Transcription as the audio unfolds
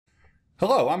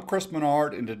Hello, I'm Chris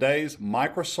Menard. In today's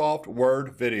Microsoft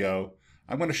Word video,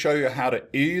 I'm going to show you how to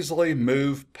easily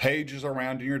move pages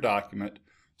around in your document.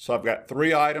 So I've got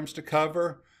 3 items to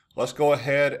cover. Let's go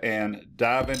ahead and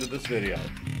dive into this video.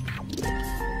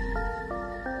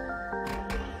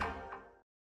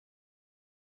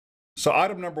 So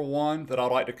item number 1 that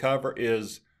I'd like to cover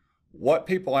is what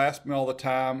people ask me all the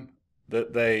time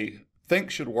that they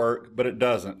think should work, but it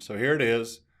doesn't. So here it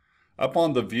is. Up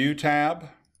on the View tab,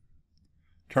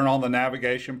 turn on the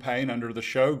navigation pane under the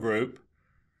Show group,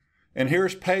 and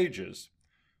here's Pages.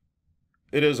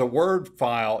 It is a Word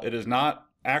file. It is not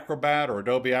Acrobat or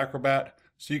Adobe Acrobat,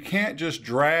 so you can't just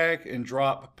drag and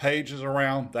drop pages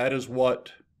around. That is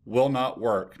what will not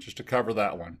work, just to cover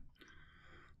that one.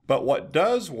 But what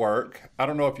does work, I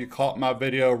don't know if you caught my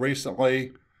video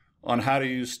recently on how to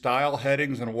use style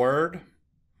headings in Word,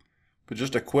 but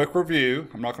just a quick review.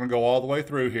 I'm not going to go all the way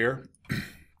through here.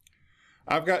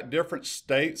 I've got different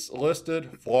states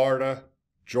listed, Florida,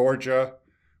 Georgia.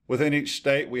 Within each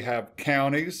state we have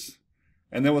counties,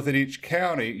 and then within each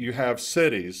county you have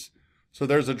cities. So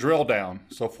there's a drill down.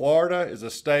 So Florida is a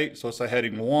state, so it's a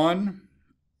heading 1.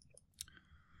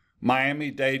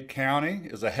 Miami-Dade County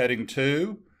is a heading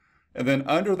 2. And then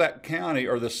under that county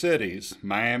are the cities,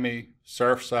 Miami,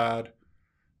 Surfside,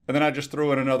 and then I just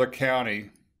threw in another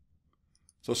county.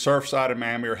 So Surfside and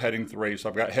Miami are heading 3. So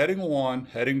I've got heading 1,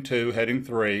 heading 2, heading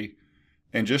 3.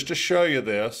 And just to show you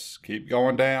this, keep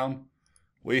going down.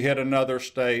 We hit another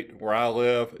state where I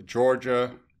live,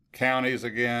 Georgia, counties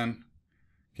again.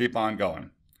 Keep on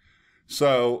going.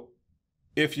 So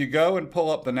if you go and pull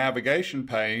up the navigation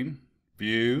pane,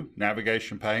 View,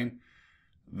 navigation pane,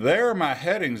 there are my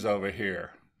headings over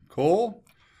here. Cool?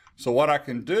 So what I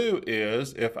can do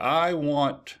is, if I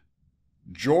want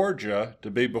Georgia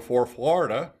to be before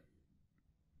Florida,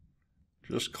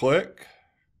 just click,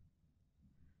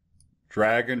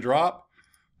 drag and drop.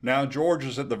 Now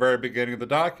Georgia's at the very beginning of the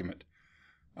document.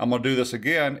 I'm going to do this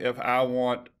again. If I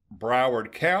want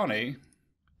Broward County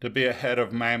to be ahead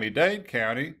of Miami-Dade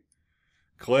County,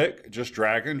 click, just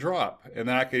drag and drop. And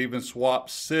then I could even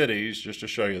swap cities just to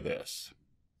show you this.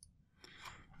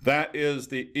 That is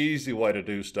the easy way to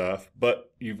do stuff,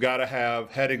 but you've got to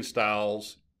have heading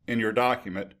styles in your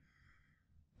document.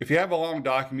 If you have a long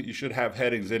document, you should have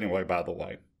headings anyway, by the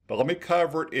way. But let me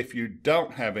cover it if you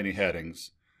don't have any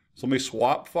headings. So let me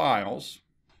swap files.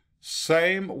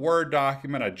 Same Word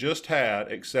document I just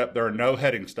had, except there are no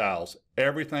heading styles.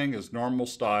 Everything is normal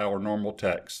style or normal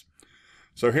text.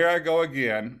 So here I go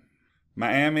again.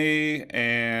 Miami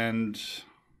and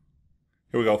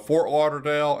here we go, Fort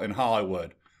Lauderdale and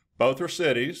Hollywood. Both are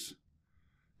cities.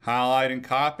 Highlight and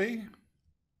copy.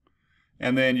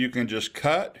 And then you can just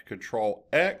cut, Control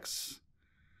X.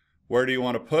 Where do you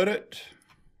want to put it?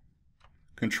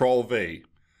 Control V.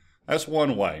 That's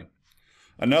one way.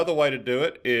 Another way to do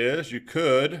it is you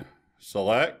could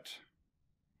select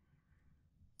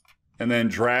and then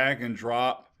drag and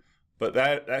drop, but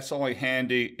that's only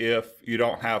handy if you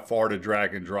don't have far to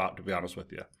drag and drop, to be honest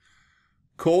with you.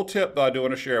 Cool tip that I do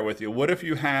want to share with you. What if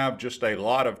you have just a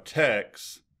lot of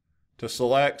text to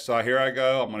select? So here I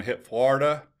go. I'm going to hit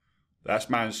Florida.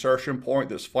 That's my insertion point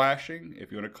that's flashing.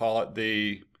 If you want to call it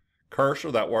the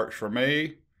cursor, that works for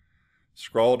me.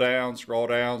 Scroll down, scroll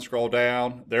down, scroll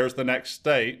down. There's the next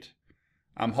state.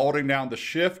 I'm holding down the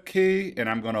Shift key and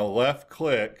I'm going to left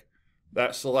click.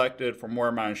 That's selected from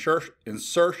where my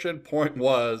insertion point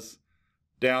was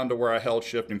down to where I held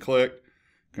Shift and clicked.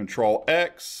 Control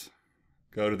X.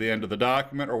 Go to the end of the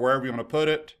document or wherever you want to put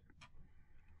it.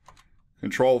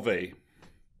 Control V.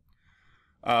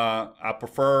 I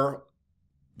prefer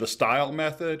the style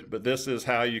method, but this is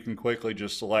how you can quickly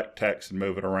just select text and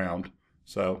move it around.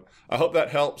 So I hope that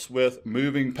helps with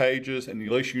moving pages, and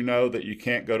at least you know that you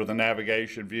can't go to the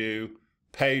navigation view,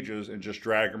 pages, and just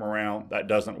drag them around. That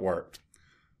doesn't work.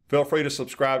 Feel free to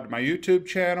subscribe to my YouTube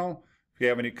channel. If you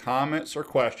have any comments or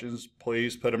questions,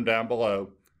 please put them down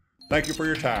below. Thank you for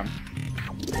your time.